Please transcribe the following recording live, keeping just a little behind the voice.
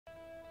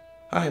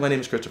Hi, my name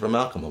is Christopher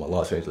Malcolm. I'm a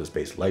Los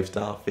Angeles-based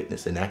lifestyle,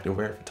 fitness, and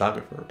activewear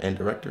photographer and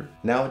director.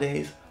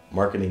 Nowadays,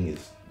 marketing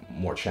is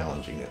more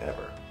challenging than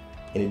ever.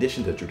 In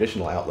addition to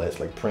traditional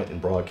outlets like print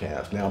and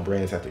broadcast, now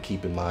brands have to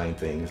keep in mind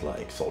things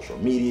like social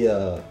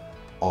media,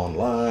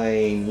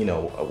 online,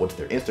 what's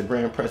their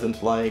Instagram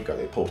presence like? Are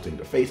they posting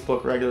to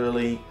Facebook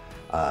regularly?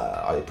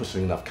 Are they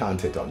pushing enough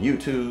content on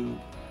YouTube?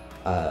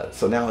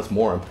 So now it's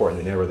more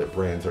important than ever that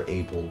brands are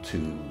able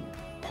to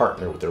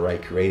partner with the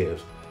right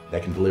creatives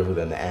that can deliver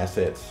them the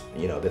assets,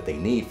 that they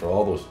need for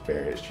all those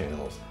various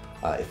channels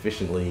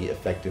efficiently,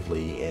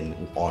 effectively,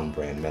 and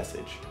on-brand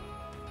message.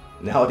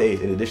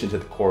 Nowadays, in addition to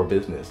the core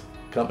business,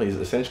 companies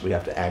essentially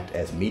have to act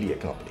as media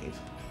companies.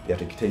 They have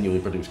to continually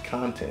produce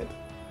content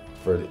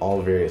for all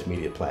the various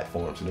media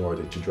platforms in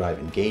order to drive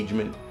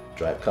engagement,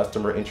 drive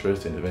customer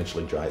interest, and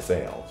eventually drive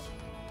sales.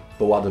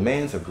 But while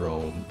demands have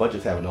grown,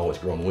 budgets haven't always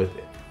grown with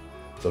it.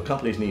 So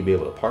companies need to be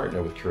able to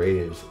partner with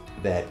creatives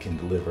that can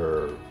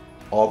deliver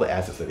all the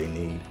assets that they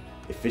need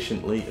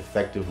efficiently,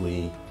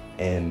 effectively,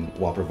 and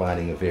while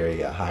providing a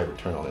very high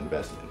return on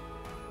investment.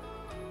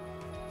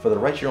 For the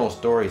Write Your Own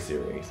Story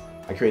series,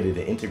 I created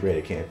an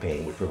integrated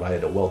campaign which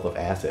provided a wealth of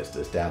assets to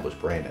establish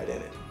brand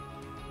identity.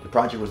 The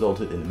project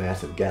resulted in a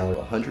massive gallery of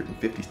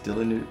 150 still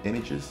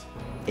images,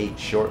 8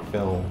 short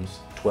films,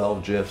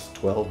 12 GIFs,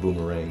 12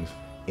 boomerangs,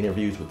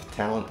 interviews with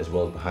talent, as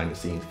well as behind the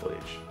scenes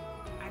footage.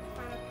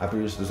 I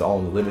produced this all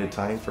in a limited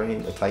time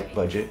frame, a tight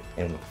budget,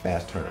 and with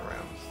fast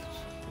turnarounds.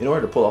 In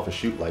order to pull off a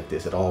shoot like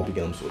this, it all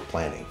begins with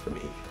planning for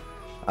me.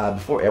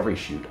 Before every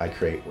shoot, I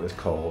create what is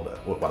called,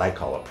 what I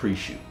call a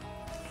pre-shoot,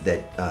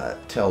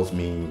 that tells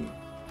me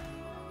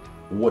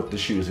what the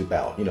shoot is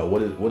about.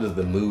 What is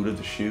the mood of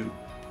the shoot?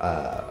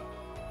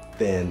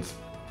 Then,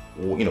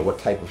 what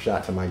type of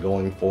shots am I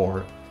going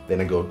for?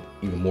 Then I go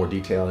even more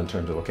detailed in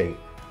terms of, okay,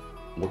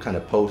 what kind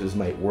of poses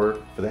might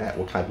work for that?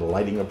 What kind of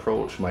lighting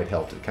approach might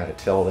help to kind of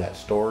tell that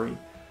story?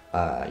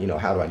 How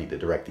do I need to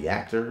direct the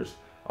actors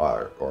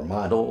or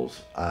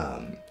models?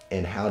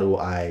 And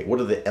what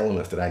are the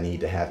elements that I need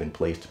to have in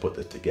place to put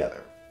this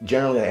together?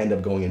 Generally, I end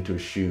up going into a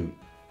shoot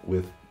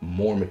with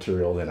more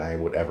material than I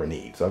would ever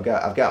need. So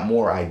I've got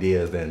more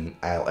ideas than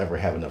I'll ever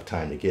have enough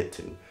time to get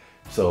to.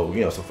 So,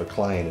 so if a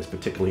client is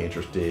particularly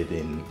interested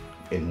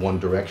in one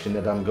direction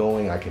that I'm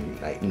going, I can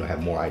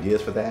have more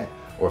ideas for that.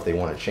 Or if they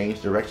want to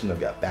change direction, I've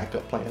got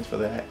backup plans for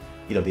that.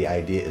 The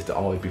idea is to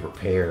always be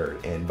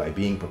prepared, and by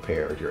being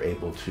prepared, you're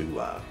able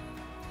to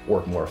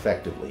work more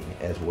effectively,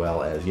 as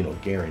well as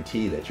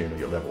guarantee that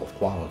your level of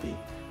quality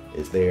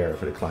is there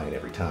for the client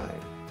every time.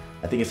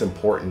 I think it's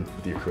important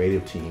with your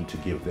creative team to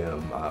give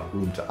them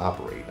room to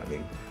operate. I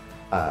mean,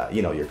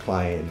 your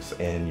clients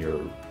and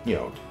your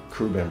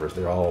crew members,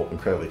 they're all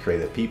incredibly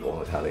creative people,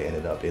 and that's how they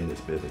ended up in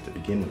this business to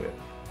begin with.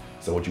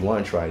 So what you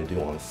want to try to do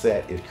on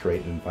set is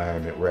create an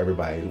environment where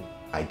everybody's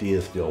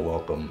ideas feel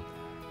welcome,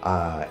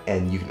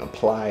 and you can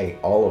apply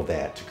all of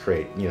that to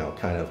create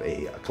kind of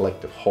a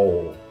collective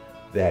whole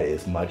that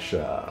is much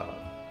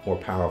more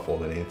powerful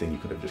than anything you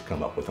could have just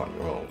come up with on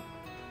your own.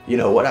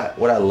 What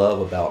I love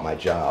about my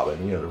job,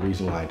 and the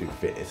reason why I do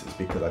fitness, is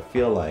because I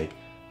feel like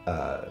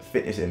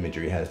fitness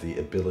imagery has the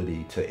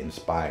ability to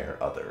inspire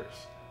others.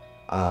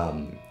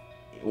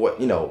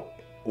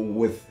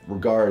 With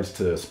regards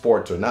to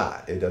sports or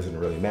not, it doesn't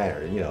really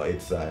matter.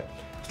 It's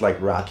like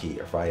Rocky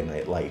or Friday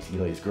Night Lights.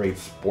 These great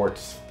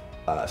sports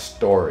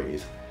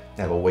stories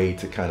have a way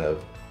to kind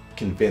of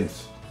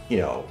convince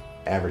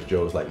average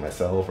Joes like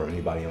myself or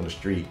anybody on the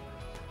street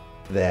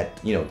that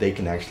they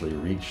can actually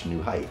reach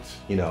new heights.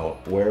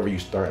 Wherever you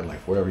start in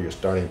life, wherever your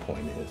starting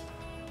point is,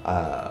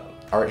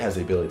 art has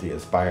the ability to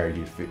inspire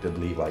you to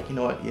believe, like,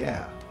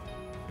 yeah,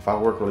 if I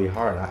work really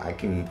hard, I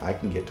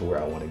can get to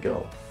where I want to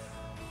go.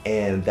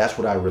 And that's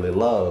what I really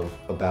love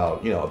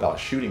about about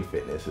shooting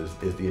fitness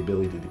is the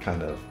ability to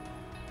kind of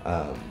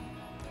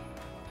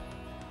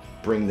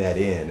bring that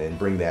in and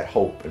bring that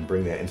hope and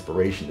bring that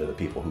inspiration to the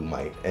people who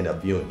might end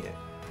up viewing it.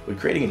 With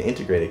creating an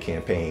integrated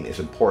campaign, it's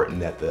important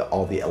that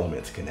all the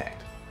elements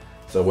connect.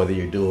 So whether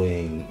you're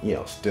doing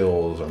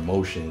stills or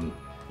motion,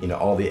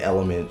 all the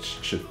elements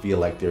should feel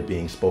like they're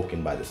being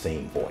spoken by the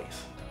same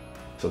voice.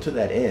 So to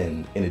that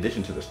end, in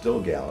addition to the still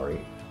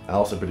gallery, I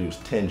also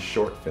produced 10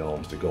 short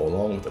films to go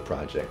along with the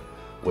project,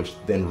 which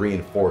then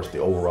reinforce the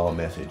overall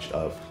message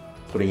of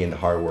putting in the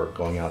hard work,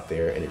 going out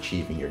there and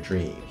achieving your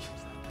dreams.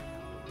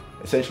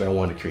 Essentially, I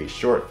wanted to create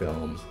short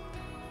films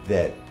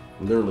that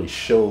literally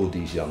show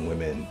these young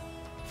women,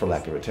 for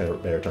lack of a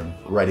better term,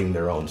 writing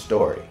their own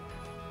story.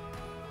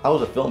 I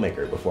was a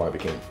filmmaker before I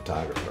became a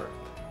photographer.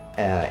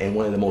 And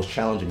one of the most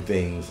challenging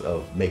things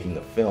of making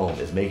a film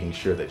is making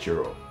sure that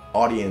your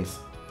audience,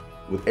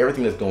 with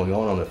everything that's going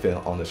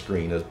on the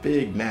screen, this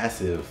big,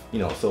 massive,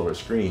 silver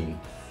screen,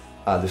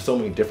 there's so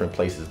many different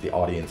places the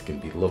audience can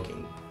be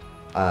looking.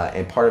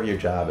 And part of your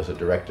job as a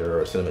director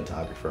or a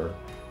cinematographer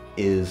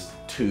is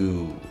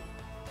to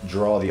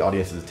draw the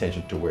audience's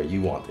attention to where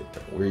you want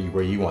where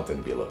you want them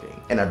to be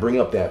looking. And I bring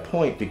up that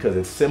point because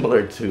it's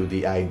similar to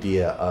the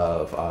idea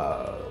of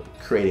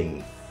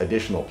creating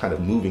additional kind of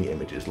moving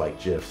images like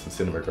GIFs and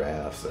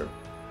cinemagraphs or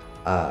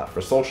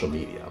for social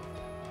media.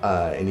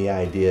 And the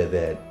idea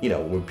that, you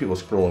know, when people are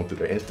scrolling through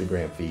their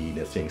Instagram feed and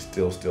they're seeing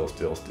still,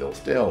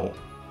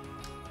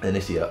 and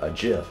they see a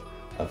GIF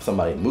of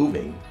somebody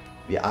moving,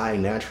 the eye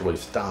naturally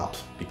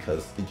stops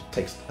because it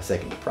takes a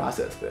second to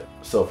process that.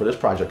 So for this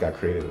project, I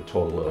created a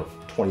total of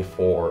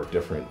 24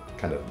 different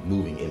kind of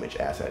moving image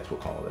assets, we'll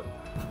call them,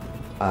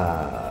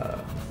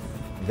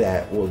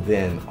 that will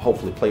then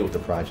hopefully play with the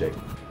project,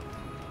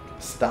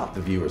 stop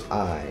the viewer's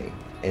eye,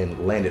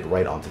 and land it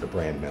right onto the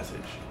brand message.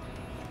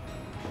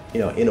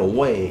 You know, in a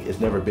way, it's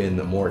never been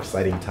a more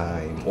exciting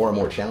time or a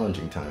more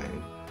challenging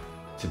time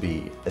to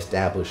be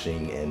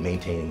establishing and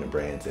maintaining a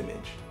brand's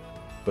image.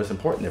 But it's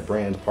important that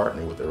brands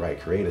partner with the right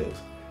creatives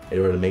in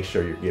order to make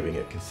sure you're giving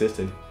a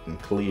consistent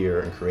and clear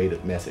and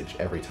creative message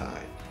every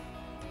time.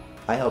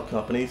 I help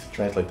companies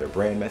translate their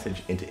brand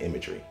message into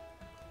imagery.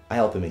 I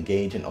help them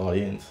engage an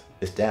audience,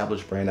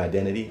 establish brand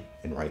identity,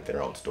 and write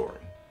their own story.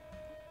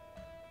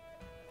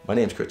 My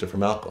name is Christopher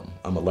Malcolm.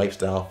 I'm a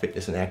lifestyle,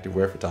 fitness, and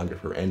activewear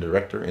photographer and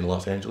director in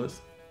Los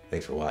Angeles.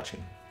 Thanks for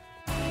watching.